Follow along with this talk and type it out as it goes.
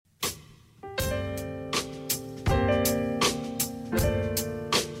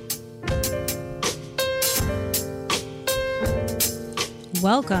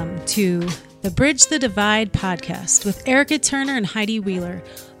Welcome to the Bridge the Divide podcast with Erica Turner and Heidi Wheeler,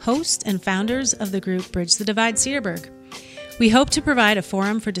 hosts and founders of the group Bridge the Divide Cedarburg. We hope to provide a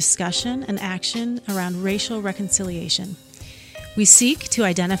forum for discussion and action around racial reconciliation. We seek to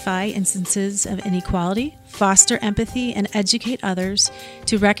identify instances of inequality, foster empathy, and educate others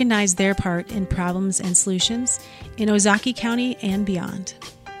to recognize their part in problems and solutions in Ozaukee County and beyond.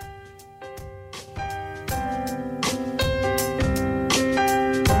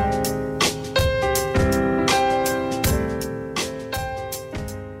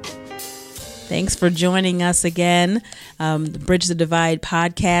 Thanks for joining us again. The Bridge the Divide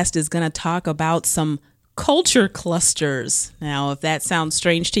podcast is going to talk about some culture clusters. Now, if that sounds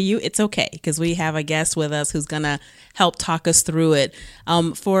strange to you, it's okay, because we have a guest with us who's going to help talk us through it.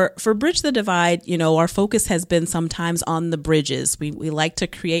 For Bridge the Divide, our focus has been sometimes on the bridges. We like to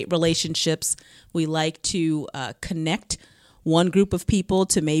create relationships. We like to connect one group of people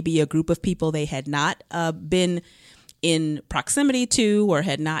to maybe a group of people they had not been in proximity to or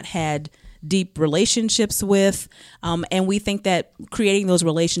had not had deep relationships with. And we think that creating those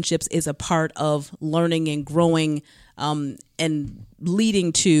relationships is a part of learning and growing and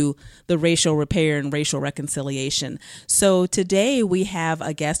leading to the racial repair and racial reconciliation. So today we have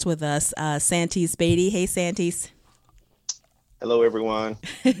a guest with us, Santis Beatty. Hey, Santis. Hello, everyone.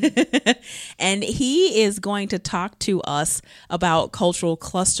 And he is going to talk to us about cultural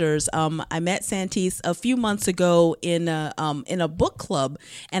clusters. I met Santis a few months ago in a book club,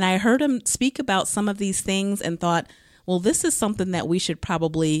 and I heard him speak about some of these things and thought, well, this is something that we should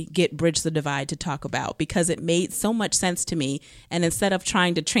probably get Bridge the Divide to talk about, because it made so much sense to me. And instead of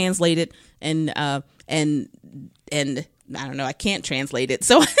trying to translate it and I don't know, I can't translate it.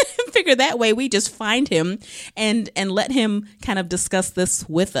 So figure that way we just find him and let him kind of discuss this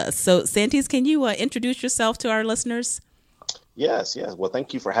with us. So Santis, can you introduce yourself to our listeners? Yes. Well,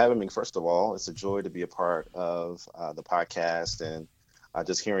 thank you for having me. First of all, it's a joy to be a part of the podcast, and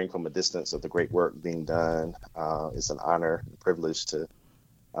just hearing from a distance of the great work being done is an honor and privilege to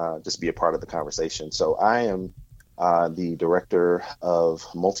just be a part of the conversation. So I am the director of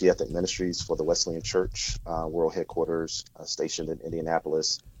multi-ethnic ministries for the Wesleyan Church World Headquarters stationed in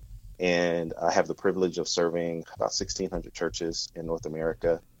Indianapolis. And I have the privilege of serving about 1,600 churches in North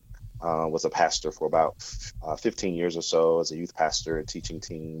America. Was a pastor for about 15 years or so as a youth pastor and teaching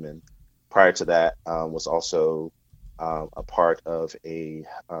team. And prior to that, was also a part of a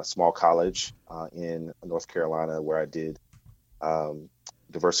small college in North Carolina where I did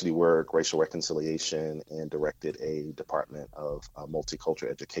diversity work, racial reconciliation, and directed a department of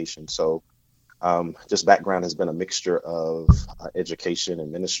multicultural education. So just background has been a mixture of education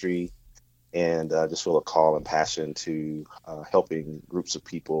and ministry, and just feel a call and passion to helping groups of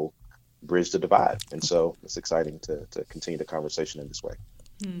people bridge the divide. And so it's exciting to continue the conversation in this way.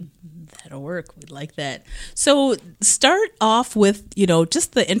 That'll work. We'd like that. So start off with,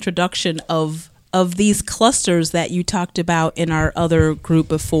 just the introduction of these clusters that you talked about in our other group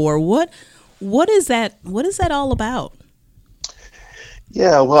before. What is that all about?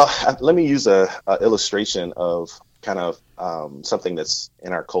 Yeah, well, let me use a illustration of kind of something that's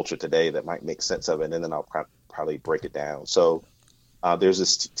in our culture today that might make sense of it, and then I'll probably break it down. So there's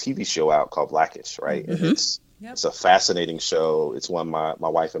this TV show out called Blackish, right? Mm-hmm. And it's a fascinating show. It's one my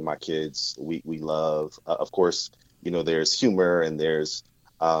wife and my kids we love. Of course, there's humor, and there's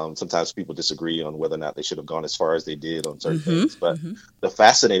sometimes people disagree on whether or not they should have gone as far as they did on certain things. But the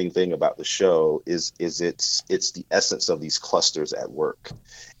fascinating thing about the show is it's the essence of these clusters at work.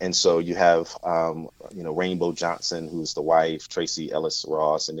 And so you have, Rainbow Johnson, who's the wife, Tracy Ellis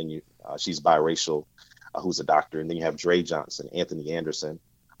Ross, and then she's biracial, who's a doctor. And then you have Dre Johnson, Anthony Anderson,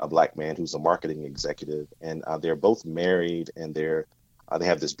 a Black man who's a marketing executive. And they're both married, and they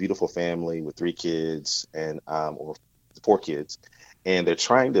have this beautiful family with 3 kids or 4 kids. And they're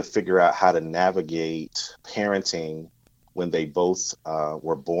trying to figure out how to navigate parenting when they both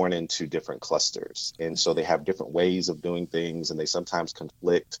were born into different clusters. And so they have different ways of doing things, and they sometimes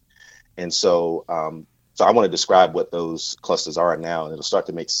conflict. And so I want to describe what those clusters are now, and it'll start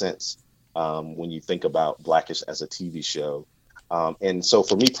to make sense when you think about Blackish as a TV show. And so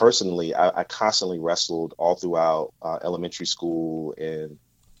for me personally, I constantly wrestled all throughout elementary school and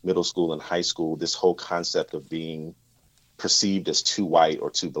middle school and high school, this whole concept of being perceived as too white or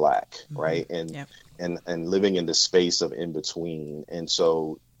too Black, right? And living in the space of in between. And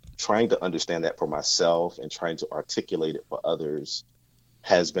so trying to understand that for myself and trying to articulate it for others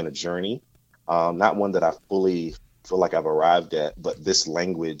has been a journey, not one that I fully feel like I've arrived at, but this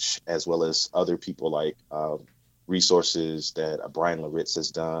language, as well as other people like resources that Brian Laritz has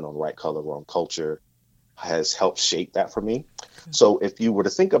done on Right Color, Wrong Culture, has helped shape that for me. So if you were to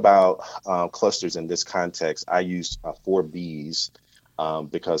think about clusters in this context, I use 4 Bs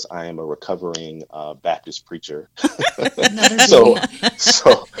because I am a recovering Baptist preacher. Another so, B.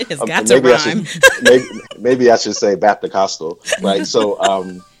 so It's got to maybe I should rhyme. maybe I should say Baptist-costal, right? So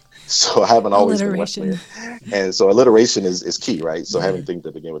I haven't always been Alliteration. Wesleyan, and so alliteration is key, right? So Yeah. having things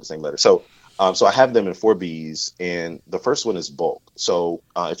that begin with the same letter. So I have them in 4 Bs, and the first one is bulk. So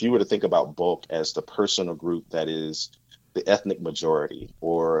if you were to think about bulk as the person or group that is the ethnic majority,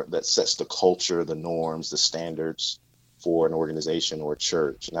 or that sets the culture, the norms, the standards for an organization or a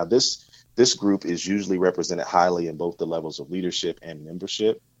church. Now, this group is usually represented highly in both the levels of leadership and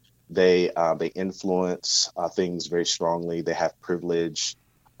membership. They influence things very strongly. They have privilege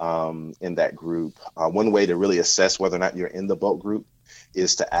in that group. One way to really assess whether or not you're in the bulk group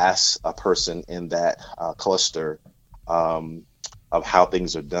is to ask a person in that cluster of how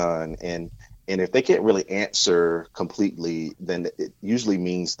things are done. And if they can't really answer completely, then it usually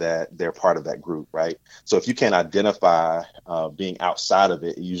means that they're part of that group, right? So if you can't identify being outside of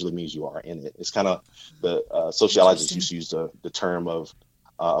it, it usually means you are in it. It's kind of the sociologists Interesting. used to use the term of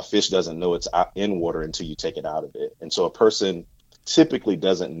a fish doesn't know it's in water until you take it out of it. And so a person typically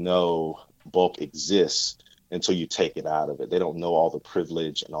doesn't know bulk exists until you take it out of it. They don't know all the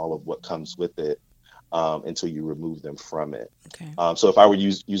privilege and all of what comes with it until you remove them from it. Okay. So if I were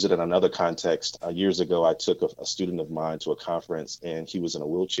use it in another context, years ago, I took a student of mine to a conference, and he was in a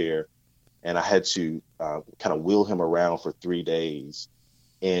wheelchair, and I had to kind of wheel him around for 3 days.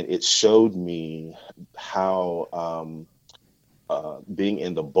 And it showed me how being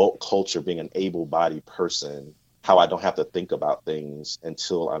in the bulk culture, being an able-bodied person, how I don't have to think about things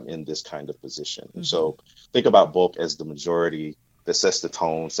until I'm in this kind of position. Mm-hmm. So think about bulk as the majority that sets the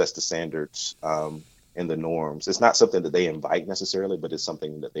tone, sets the standards, and the norms. It's not something that they invite necessarily, but it's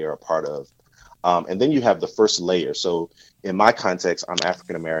something that they are a part of. And then you have the first layer. So in my context, I'm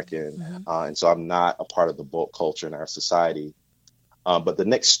African American, Mm-hmm. and so I'm not a part of the bulk culture in our society. But the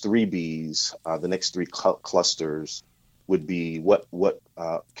next 3 Bs, the next three clusters would be what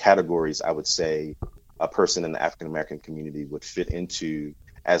categories I would say a person in the African American community would fit into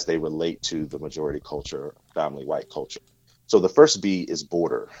as they relate to the majority culture, family white culture. So the first B is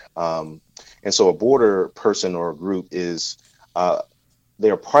border. And so a border person or a group is, they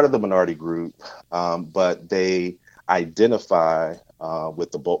are part of the minority group, but they identify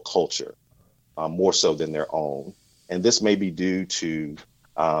with the bulk culture more so than their own. And this may be due to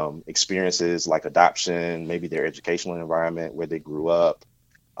experiences like adoption, maybe their educational environment where they grew up,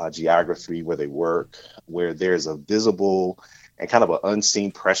 geography where they work, where there's a visible and kind of an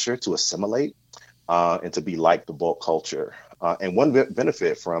unseen pressure to assimilate and to be like the bulk culture. And one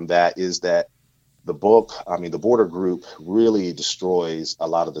benefit from that is that the border group really destroys a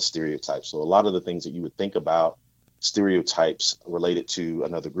lot of the stereotypes. So a lot of the things that you would think about stereotypes related to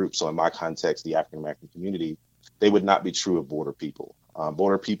another group. So in my context, the African American community, they would not be true of border people.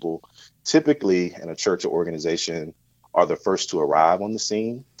 Border people typically in a church or organization are the first to arrive on the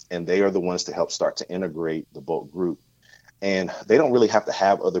scene, and they are the ones to help start to integrate the bulk group. And they don't really have to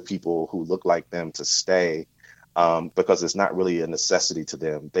have other people who look like them to stay because it's not really a necessity to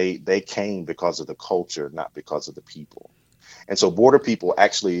them. They came because of the culture, not because of the people. And so border people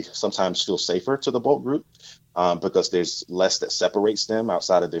actually sometimes feel safer to the bulk group because there's less that separates them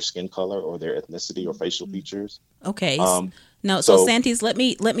outside of their skin color or their ethnicity or facial features. Okay. Um, No, so so Santis, let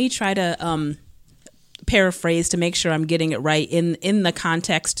me try to paraphrase to make sure I'm getting it right in the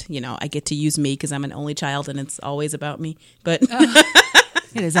context. You know, I get to use me because I'm an only child and it's always about me. But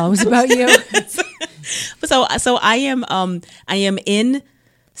It is always about you. so I am in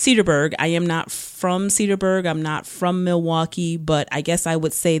Cedarburg. I am not from Cedarburg. I'm not from Milwaukee, but I guess I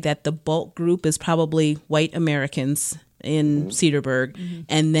would say that the bulk group is probably white Americans in Cedarburg.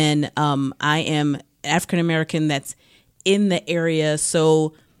 And then I am African American that's in the area.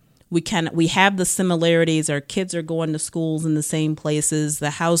 So we have the similarities. Our kids are going to schools in the same places. The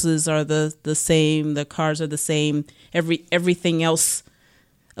houses are the same. The cars are the same. Everything else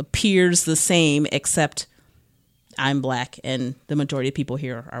appears the same, except I'm black and the majority of people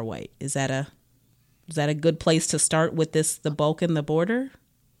here are white. Is that a good place to start with the bulk and the border?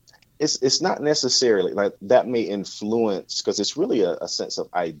 it's not necessarily like that may influence because it's really a sense of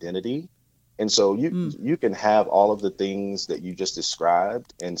identity. And so you can have all of the things that you just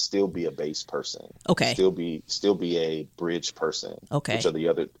described and still be a base person. Okay. Still be a bridge person. Okay. Which are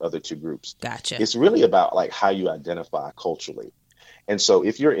the other two groups. Gotcha. It's really about like how you identify culturally. And so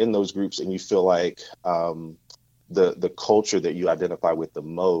if you're in those groups and you feel like the culture that you identify with the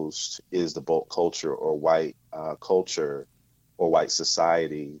most is the bulk culture or white culture or white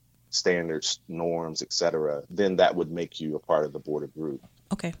society, standards, norms, etc., then that would make you a part of the border group.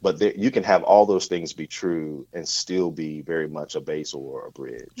 Okay. But you can have all those things be true and still be very much a base or a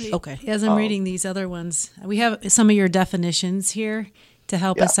bridge. Okay. As I'm reading these other ones, we have some of your definitions here to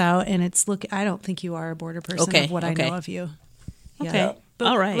help us out. And I don't think you are a border person of what I know of you. Okay. Yeah.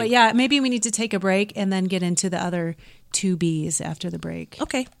 All right. But yeah, maybe we need to take a break and then get into the other two B's after the break.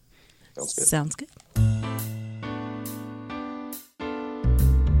 Okay. Sounds good. Sounds good.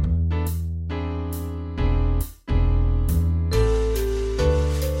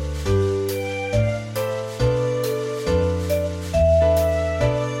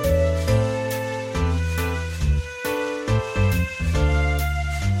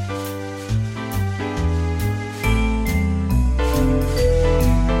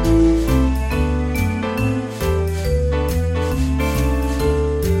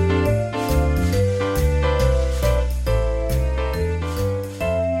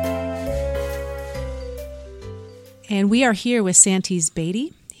 And we are here with Santis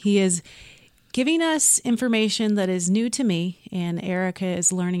Beatty. He is giving us information that is new to me, and Erica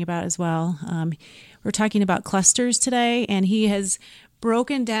is learning about as well. We're talking about clusters today, and he has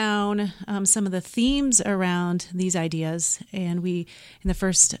broken down some of the themes around these ideas. And we, in the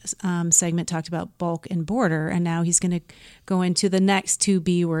first segment, talked about bulk and border, and now he's going to go into the next two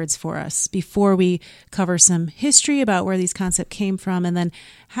B words for us before we cover some history about where these concepts came from, and then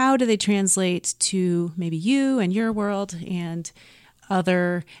how do they translate to maybe you and your world and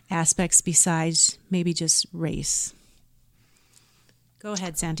other aspects besides maybe just race. Go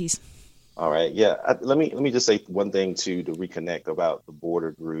ahead, Santis. All right. Yeah. Let me just say one thing to reconnect about the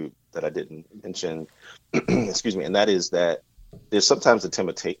border group that I didn't mention. Excuse me. And that is that there's sometimes a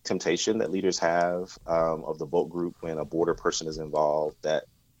temptation that leaders have of the bulk group when a border person is involved, that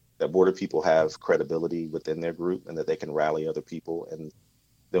border people have credibility within their group and that they can rally other people. And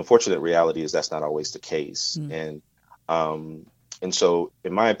the unfortunate reality is that's not always the case. And so,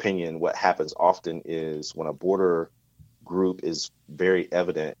 in my opinion, what happens often is when a border group is very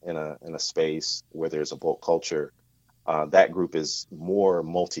evident in a space where there's a bulk culture, that group is more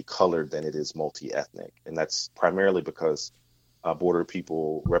multicolored than it is multi-ethnic. And that's primarily because border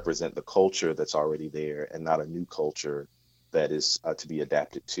people represent the culture that's already there and not a new culture that is to be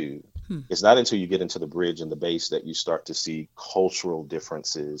adapted to. It's not until you get into the bridge and the base that you start to see cultural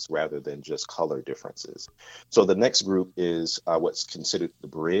differences rather than just color differences. So the next group is what's considered the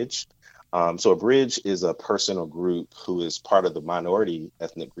bridge. So a bridge is a person or group who is part of the minority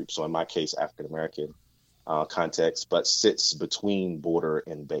ethnic group. So in my case, African-American context, but sits between border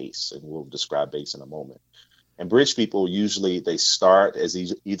and base. And we'll describe base in a moment. And bridge people, usually they start as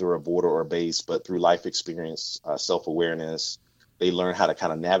either a border or a base, but through life experience, self-awareness, they learn how to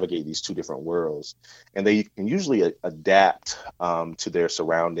kind of navigate these two different worlds. And they can usually adapt to their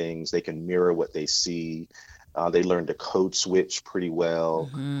surroundings. They can mirror what they see. They learn to code switch pretty well.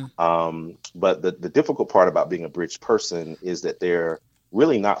 But the difficult part about being a bridge person is that they're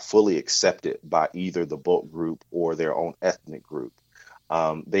really not fully accepted by either the bulk group or their own ethnic group.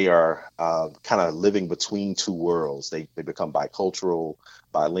 They are kind of living between two worlds. They become bicultural,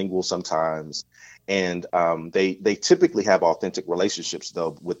 bilingual sometimes. And they typically have authentic relationships,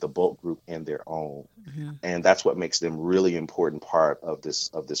 though, with the bulk group and their own. And that's what makes them really important part of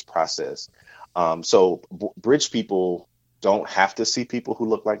this process. So bridge people don't have to see people who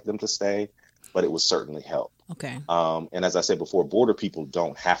look like them to stay, but it will certainly help. Okay. And as I said before, border people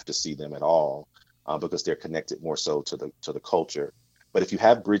don't have to see them at all because they're connected more so to the culture. But if you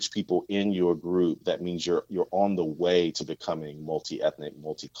have bridge people in your group, that means you're on the way to becoming multi-ethnic,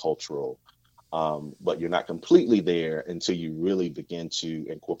 multicultural. But you're not completely there until you really begin to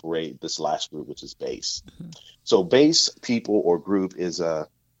incorporate this last group, which is base. So base people or group is a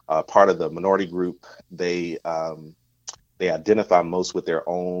part of the minority group. They identify most with their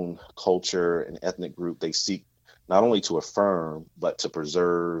own culture and ethnic group. They seek not only to affirm, but to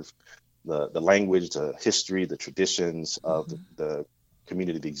preserve the language, the history, the traditions of the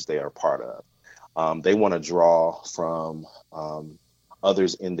communities they are part of. They want to draw from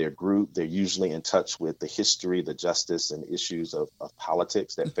others in their group. They're usually in touch with the history, the justice, and issues of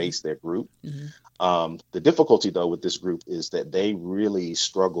politics that face their group. The difficulty, though, with this group is that they really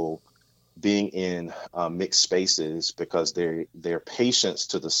struggle being in mixed spaces because their patience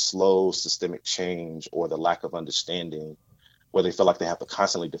to the slow systemic change or the lack of understanding, where they feel like they have to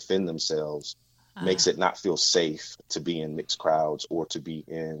constantly defend themselves, makes it not feel safe to be in mixed crowds or to be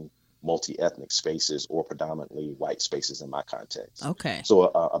in multi-ethnic spaces or predominantly white spaces in my context. Okay. So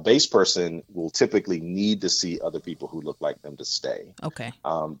a base person will typically need to see other people who look like them to stay. Okay.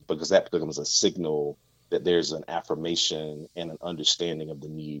 Because that becomes a signal that there's an affirmation and an understanding of the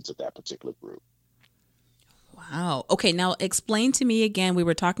needs of that particular group. Wow. Okay, now explain to me again. We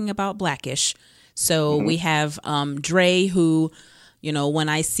were talking about Blackish. So we have Dre, who, when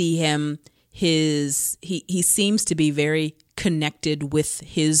I see him, he seems to be very connected with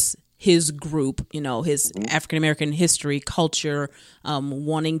his group, his African American history, culture,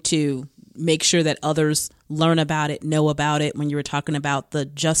 wanting to make sure that others learn about it, know about it. When you were talking about the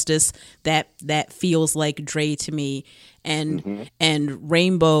justice, that feels like Dre to me. And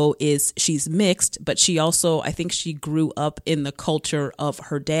Rainbow she's mixed, but she also, I think she grew up in the culture of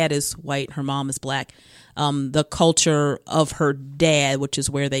her dad is white, her mom is black. The culture of her dad, which is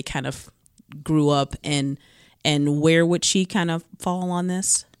where they kind of grew up, and where would she kind of fall on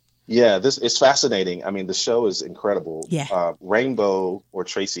this? Yeah, this is fascinating. I mean, the show is incredible. Yeah. Rainbow, or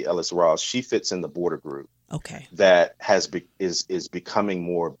Tracy Ellis Ross, she fits in the border group. Okay. That is becoming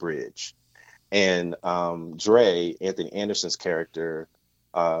more bridge. And Dre, Anthony Anderson's character,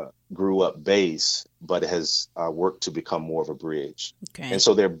 grew up base, but has worked to become more of a bridge. Okay. And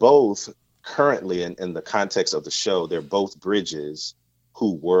so they're both currently, in the context of the show, they're both bridges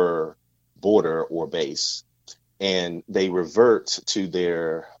who were border or base. And they revert to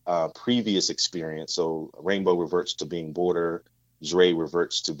their previous experience. So Rainbow reverts to being border, Dre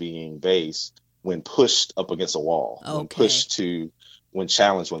reverts to being base when pushed up against a wall. Okay. When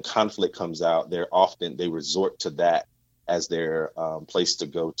challenged, when conflict comes out, they resort to that as their place to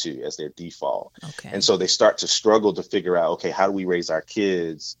go to, as their default. Okay. And so they start to struggle to figure out, okay, how do we raise our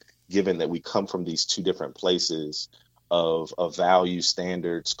kids, given that we come from these two different places of value,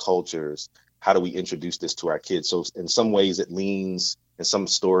 standards, cultures? How do we introduce this to our kids? So in some ways it leans, in some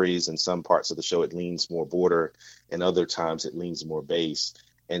stories, in some parts of the show, it leans more border, and other times it leans more base.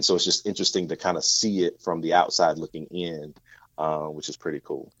 And so it's just interesting to kind of see it from the outside looking in, which is pretty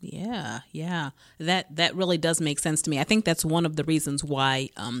cool. Yeah. That really does make sense to me. I think that's one of the reasons why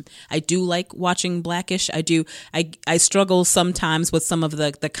I do like watching Blackish. I struggle sometimes with some of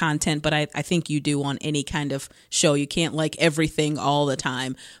the content, but I think you do on any kind of show. You can't like everything all the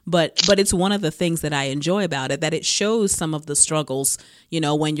time. But it's one of the things that I enjoy about it, that it shows some of the struggles,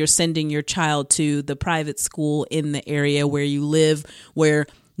 when you're sending your child to the private school in the area where you live, where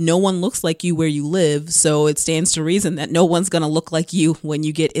no one looks like you where you live, so it stands to reason that no one's going to look like you when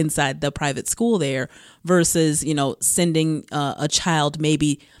you get inside the private school there, versus, sending a child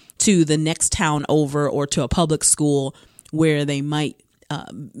maybe to the next town over or to a public school where they might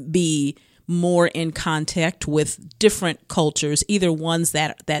be more in contact with different cultures, either ones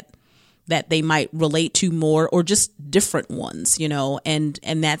that they might relate to more or just different ones,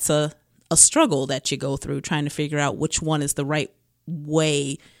 and that's a struggle that you go through, trying to figure out which one is the right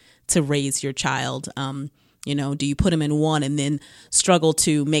way to raise your child. Do you put them in one and then struggle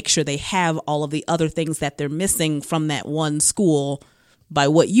to make sure they have all of the other things that they're missing from that one school by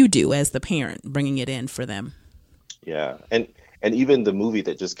what you do as the parent, bringing it in for them? Yeah. And even the movie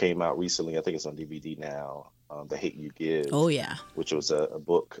that just came out recently, I think it's on DVD now, The Hate U Give. Oh, yeah. Which was a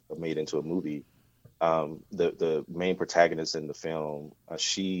book made into a movie. The main protagonist in the film,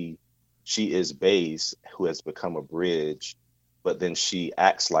 she is base, who has become a bridge, but then she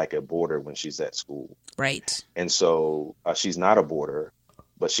acts like a border when she's at school. Right. And so she's not a border,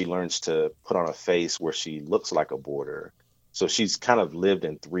 but she learns to put on a face where she looks like a border. So she's kind of lived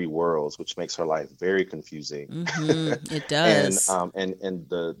in three worlds, which makes her life very confusing. Mm-hmm. It does. and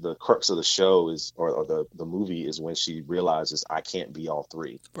the crux of the show is, or the movie is, when she realizes, I can't be all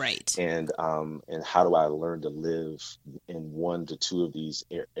three. Right. And how do I learn to live in one to two of these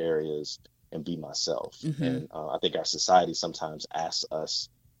areas and be myself? Mm-hmm. And I think our society sometimes asks us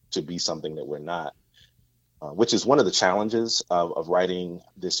to be something that we're not, which is one of the challenges of writing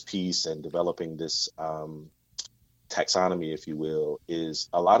this piece and developing this taxonomy, if you will, is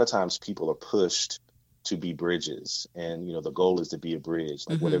a lot of times people are pushed to be bridges. And, the goal is to be a bridge,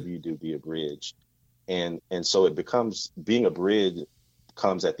 like mm-hmm. whatever you do, be a bridge. And so it becomes, being a bridge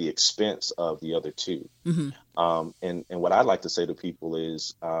comes at the expense of the other two. Mm-hmm. And what I'd like to say to people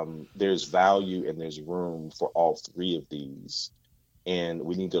is there's value and there's room for all three of these. And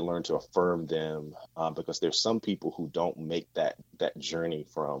we need to learn to affirm them because there's some people who don't make that journey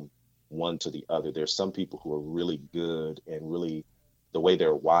from one to the other. There's some people who are really good, and really the way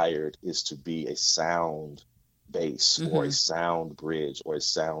they're wired is to be a sound base mm-hmm. or a sound bridge or a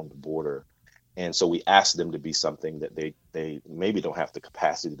sound border. And so we ask them to be something that they maybe don't have the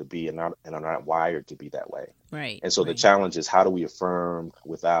capacity to be, and are not wired to be that way. Right. And so the challenge is, how do we affirm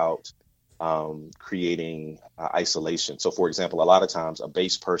without creating isolation? So, for example, a lot of times a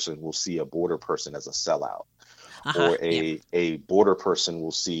base person will see a border person as a sellout. or Yeah. a border person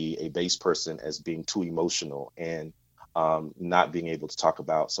will see a base person as being too emotional and not being able to talk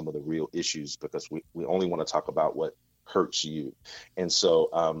about some of the real issues because we only want to talk about what hurts you. And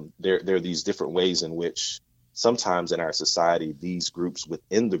so there are these different ways in which sometimes in our society, these groups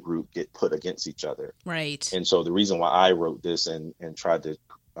within the group get put against each other. Right. And so the reason why I wrote this and tried to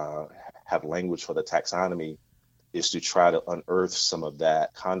have language for the taxonomy is to try to unearth some of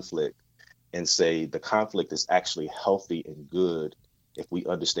that conflict and say the conflict is actually healthy and good if we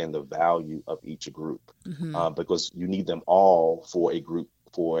understand the value of each group, because you need them all for a group,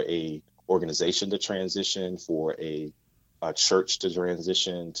 for a organization to transition, for a church to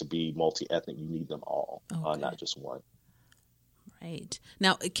transition, to be multi-ethnic. You need them all, not just one. Right.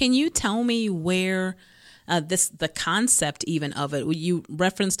 Now, can you tell me where the concept even of it, you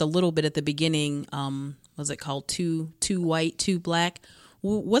referenced a little bit at the beginning, was it called Too White, Too Black?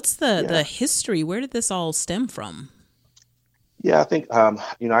 What's the history? Where did this all stem from? Yeah, I think,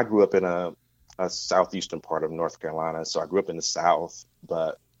 I grew up in a southeastern part of North Carolina. So I grew up in the South,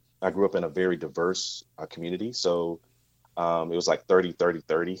 but I grew up in a very diverse community. So it was like 30.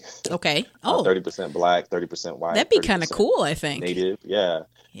 Okay. Oh, 30% Black, 30% white. that'd be kind of cool, I think. Native, yeah.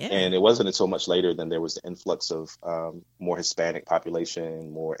 Yeah. And it wasn't until much later then there was the influx of more Hispanic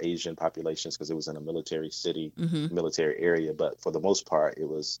population, more Asian populations, because it was in a military city, military area. But for the most part, it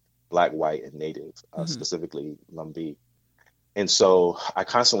was Black, white, and Native, specifically Lumbee. And so I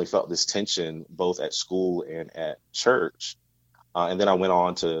constantly felt this tension both at school and at church. And then I went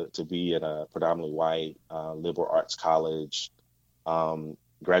on to be at a predominantly white liberal arts college,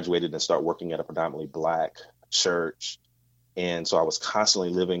 graduated and started working at a predominantly Black church. And so I was constantly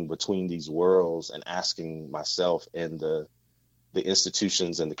living between these worlds and asking myself and the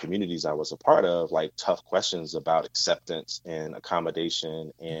institutions and the communities I was a part of, like tough questions about acceptance and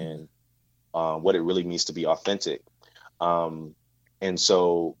accommodation and what it really means to be authentic. And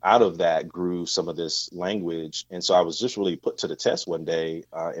so out of that grew some of this language. And so I was just really put to the test one day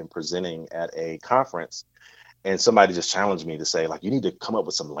in presenting at a conference. And somebody just challenged me to say, like, you need to come up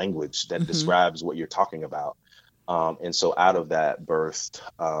with some language that describes what you're talking about. And so out of that birthed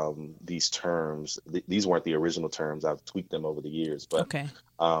these terms. These weren't the original terms. I've tweaked them over the years. But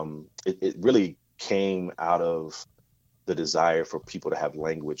it really came out of the desire for people to have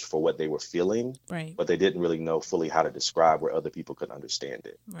language for what they were feeling, right? But they didn't really know fully how to describe where other people could understand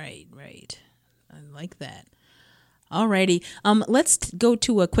it. Right. I like that. Alrighty. Let's go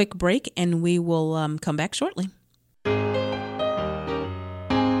to a quick break and we will come back shortly.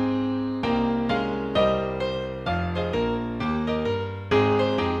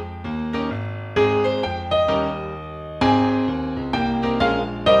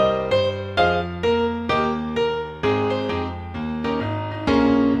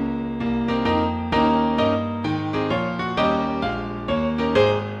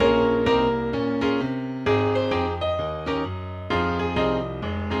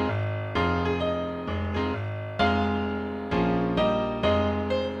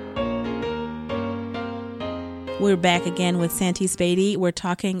 We're back again with Santee Spady. We're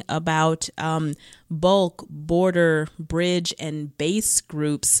talking about bulk, border, bridge, and base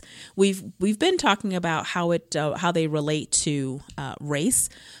groups. We've been talking about how they relate to race,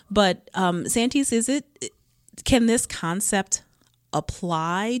 but Santee, can this concept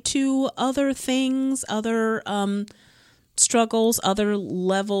apply to other things, other struggles, other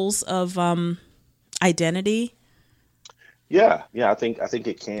levels of identity? Yeah, I think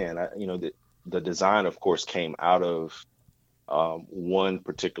it can. The design, of course, came out of one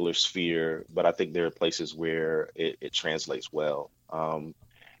particular sphere, but I think there are places where it translates well.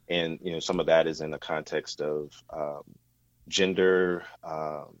 And some of that is in the context of gender,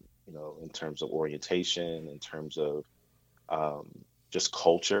 in terms of orientation, in terms of just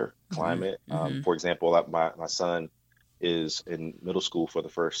culture, climate. For example, my son is in middle school for the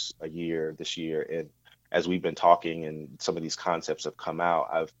first year this year, and as we've been talking and some of these concepts have come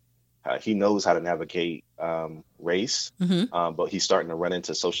out, he knows how to navigate race, but he's starting to run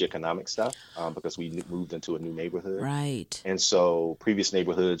into socioeconomic stuff because we moved into a new neighborhood. Right. And so previous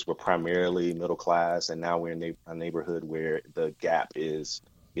neighborhoods were primarily middle class, and now we're in a neighborhood where the gap is,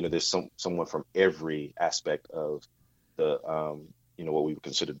 there's someone from every aspect of the, what we would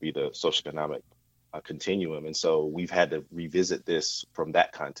consider to be the socioeconomic continuum. And so we've had to revisit this from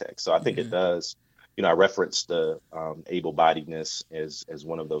that context. So I think it does. I referenced the able-bodiedness as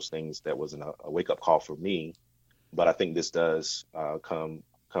one of those things that was a wake-up call for me, but I think this does come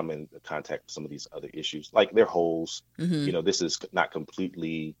in contact with some of these other issues, like their holes. This is not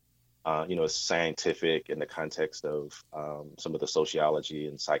completely, scientific in the context of some of the sociology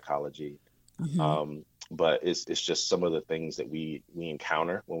and psychology, but it's just some of the things that we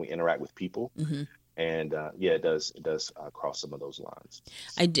encounter when we interact with people. And it does cross some of those lines.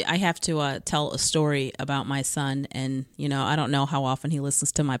 I have to tell a story about my son, and I don't know how often he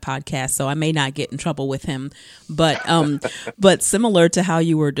listens to my podcast, so I may not get in trouble with him. But but similar to how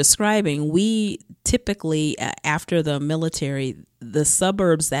you were describing, we typically after the military, the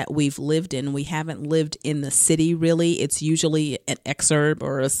suburbs that we've lived in, we haven't lived in the city really. It's usually an exurb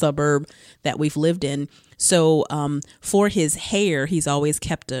or a suburb that we've lived in. So for his hair, he's always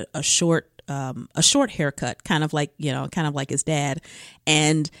kept a short haircut, kind of like his dad.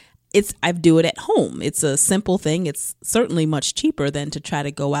 And I do it at home. It's a simple thing. It's certainly much cheaper than to try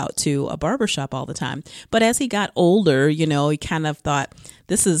to go out to a barbershop all the time. But as he got older, he kind of thought,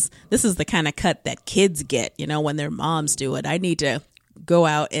 this is the kind of cut that kids get, when their moms do it. I need to go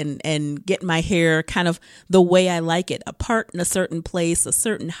out and get my hair kind of the way I like it, apart in a certain place, a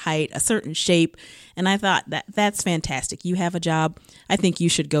certain height, a certain shape. And I thought that's fantastic. You have a job. I think you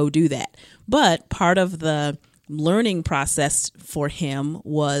should go do that. But part of the learning process for him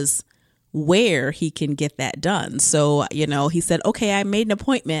was where he can get that done. So, he said, okay, I made an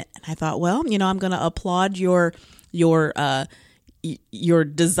appointment. And I thought, well, I'm going to applaud your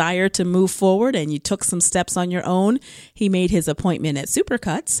desire to move forward, and you took some steps on your own. He made his appointment at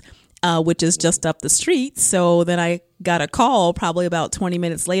Supercuts, which is just up the street. So then I got a call probably about 20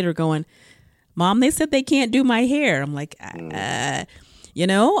 minutes later going, Mom, they said they can't do my hair. I'm like, I'm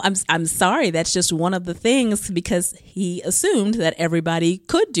sorry. That's just one of the things, because he assumed that everybody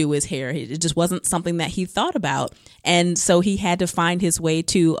could do his hair. It just wasn't something that he thought about. And so he had to find his way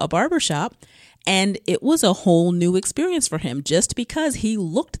to a barbershop. And it was a whole new experience for him. Just because he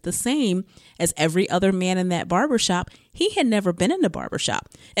looked the same as every other man in that barbershop, he had never been in a barbershop.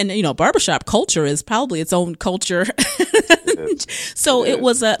 And, barbershop culture is probably its own culture. So it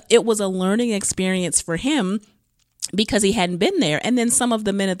was a learning experience for him, because he hadn't been there. And then some of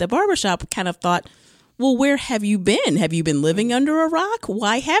the men at the barbershop kind of thought, well, where have you been? Have you been living under a rock?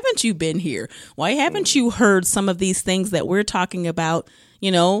 Why haven't you been here? Why haven't you heard some of these things that we're talking about?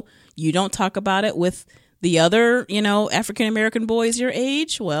 You don't talk about it with the other, African-American boys your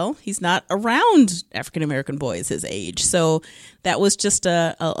age. Well, he's not around African-American boys his age. So that was just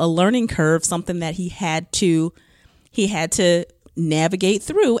a learning curve, something that he had to navigate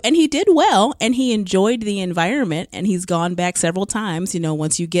through, and he did well, and he enjoyed the environment, and he's gone back several times.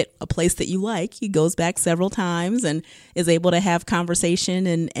 Once you get a place that you like, he goes back several times and is able to have conversation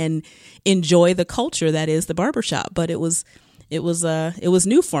and enjoy the culture that is the barbershop. But it was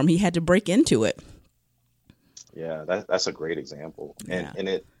new for him. He had to break into it. Yeah, that's a great example. Yeah. And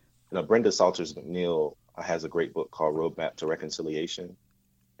it, Brenda Salters McNeil has a great book called Roadmap to Reconciliation.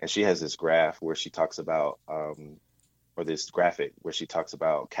 And she has this graph where she talks about, or this graphic where she talks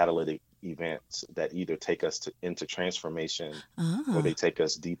about catalytic events that either take us into transformation or they take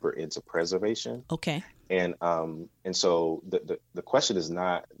us deeper into preservation. Okay. And so the question is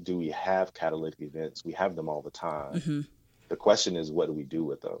not, do we have catalytic events? We have them all the time. Mm-hmm. The question is, what do we do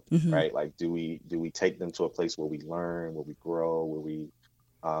with them, right? Like, do we take them to a place where we learn, where we grow, where we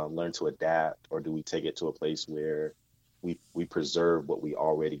learn to adapt, or do we take it to a place where we preserve what we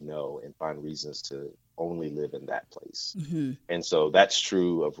already know and find reasons to only live in that place? Mm-hmm. And so that's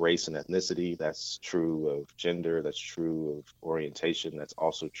true of race and ethnicity. That's true of gender. That's true of orientation. That's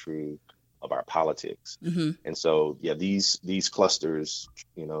also true of our politics. Mm-hmm. And so, these clusters,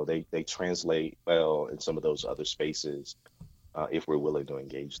 they translate well in some of those other spaces if we're willing to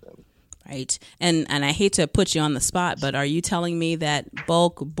engage them. Right. And I hate to put you on the spot, but are you telling me that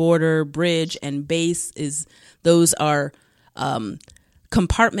bulk, border, bridge, and base those are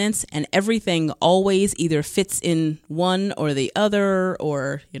compartments, and everything always either fits in one or the other,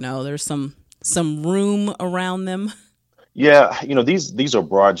 or, there's some room around them? Yeah, these are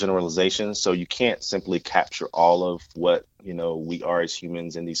broad generalizations, so you can't simply capture all of what, we are as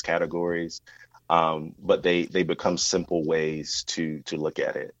humans in these categories. But they become simple ways to look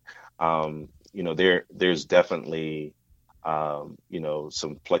at it. There's definitely,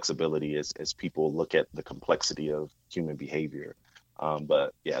 some flexibility as people look at the complexity of human behavior.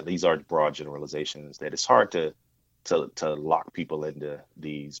 But these are broad generalizations that it's hard to lock people into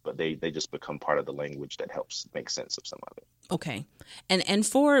these, but they just become part of the language that helps make sense of some of it. Okay. And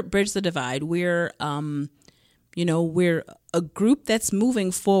for Bridge the Divide, we're a group that's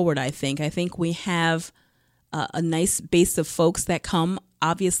moving forward, I think. I think we have a nice base of folks that come.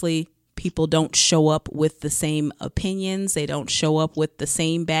 Obviously, people don't show up with the same opinions. They don't show up with the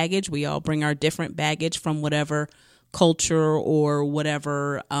same baggage. We all bring our different baggage from whatever culture or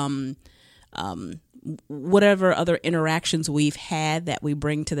whatever whatever other interactions we've had that we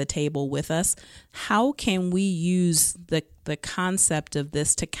bring to the table with us, how can we use the concept of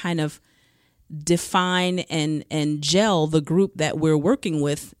this to kind of define and gel the group that we're working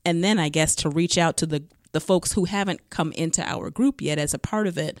with, and then I guess to reach out to the folks who haven't come into our group yet as a part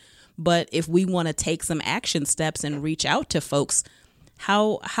of it. But if we want to take some action steps and reach out to folks,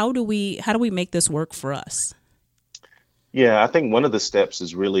 how do we make this work for us? Yeah, I think one of the steps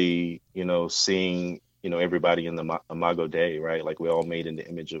is really, seeing, everybody in the Imago Dei, right? Like we're all made in the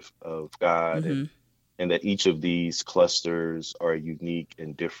image of God, and that each of these clusters are unique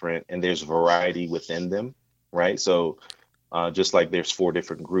and different, and there's variety within them, right? So just like there's 4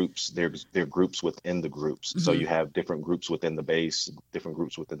 different groups, there are groups within the groups. So you have different groups within the base, different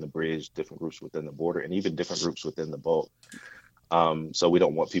groups within the bridge, different groups within the border, and even different groups within the bulk. So we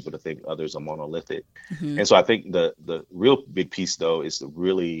don't want people to think others are monolithic. And so I think the real big piece, though, is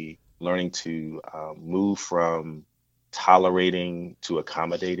really learning to move from tolerating to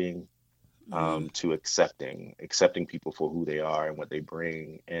accommodating, to accepting people for who they are and what they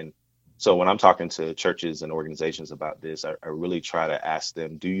bring. And so when I'm talking to churches and organizations about this, I really try to ask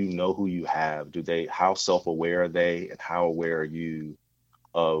them, do you know who you have? How self-aware are they, and how aware are you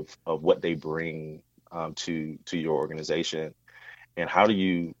of what they bring to your organization? And how do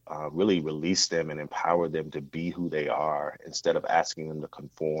you really release them and empower them to be who they are instead of asking them to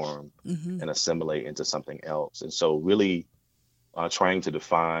conform and assimilate into something else? And so really trying to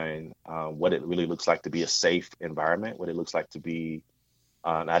define what it really looks like to be a safe environment, what it looks like to be,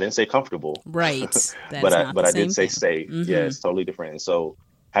 and I didn't say comfortable, right? but I did say safe. Yeah, it's totally different. And so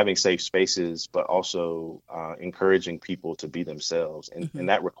having safe spaces, but also encouraging people to be themselves. And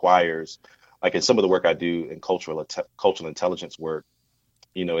that requires, like in some of the work I do in cultural intelligence work,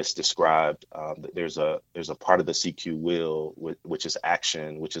 it's described that there's a part of the CQ will, which is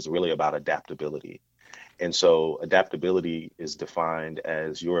action, which is really about adaptability. And so adaptability is defined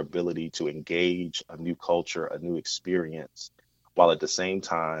as your ability to engage a new culture, a new experience, while at the same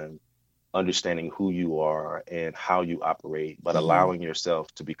time understanding who you are and how you operate, but allowing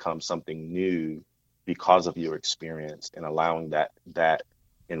yourself to become something new because of your experience, and allowing that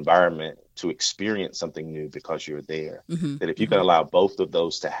environment to experience something new because you're there. That if you can allow both of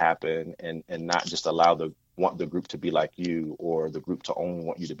those to happen, and not just want the group to be like you, or the group to only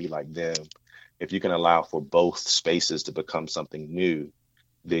want you to be like them, if you can allow for both spaces to become something new,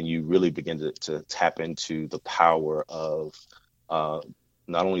 then you really begin to tap into the power of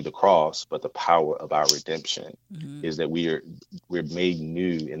not only the cross, but the power of our redemption. Is that we're made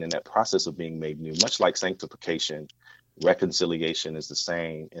new, and in that process of being made new, much like sanctification, reconciliation is the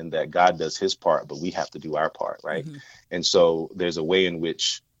same, in that God does his part, but we have to do our part, right? And so there's a way in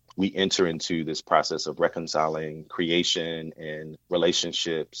which we enter into this process of reconciling creation and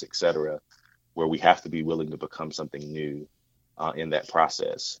relationships, etc., where we have to be willing to become something new in that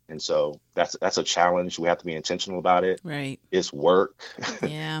process. And so that's a challenge. We have to be intentional about it. Right. It's work.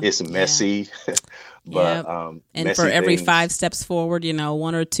 Yeah. It's messy. But and for every 5 steps forward,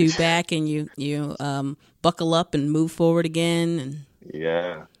 1 or 2 back, and you buckle up and move forward again. And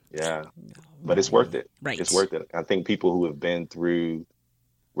yeah. But it's worth it. Right. It's worth it. I think people who have been through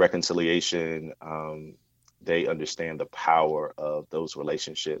reconciliation, they understand the power of those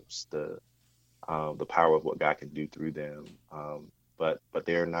relationships, the power of what God can do through them. But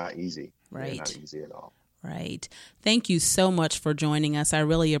they're not easy. Right. They're not easy at all. Right. Thank you so much for joining us. I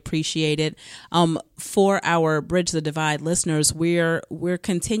really appreciate it. For our Bridge the Divide listeners, we're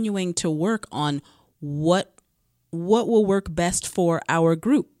continuing to work on what will work best for our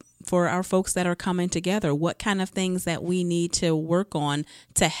group, for our folks that are coming together. What kind of things that we need to work on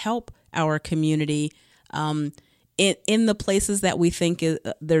to help our community in the places that we think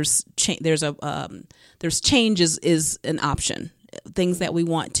there's change is an option. Things that we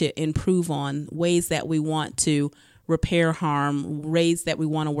want to improve on, ways that we want to repair harm, ways that we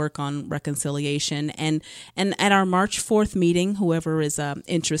want to work on reconciliation. And at our March 4th meeting, whoever is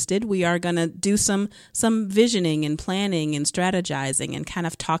interested, we are going to do some visioning and planning and strategizing and kind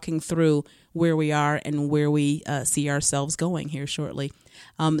of talking through where we are and where we see ourselves going here shortly.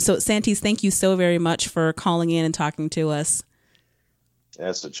 So Santis, thank you so very much for calling in and talking to us.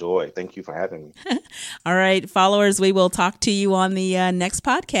 That's a joy. Thank you for having me. All right, followers, we will talk to you on the next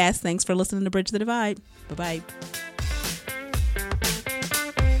podcast. Thanks for listening to Bridge the Divide. Bye-bye.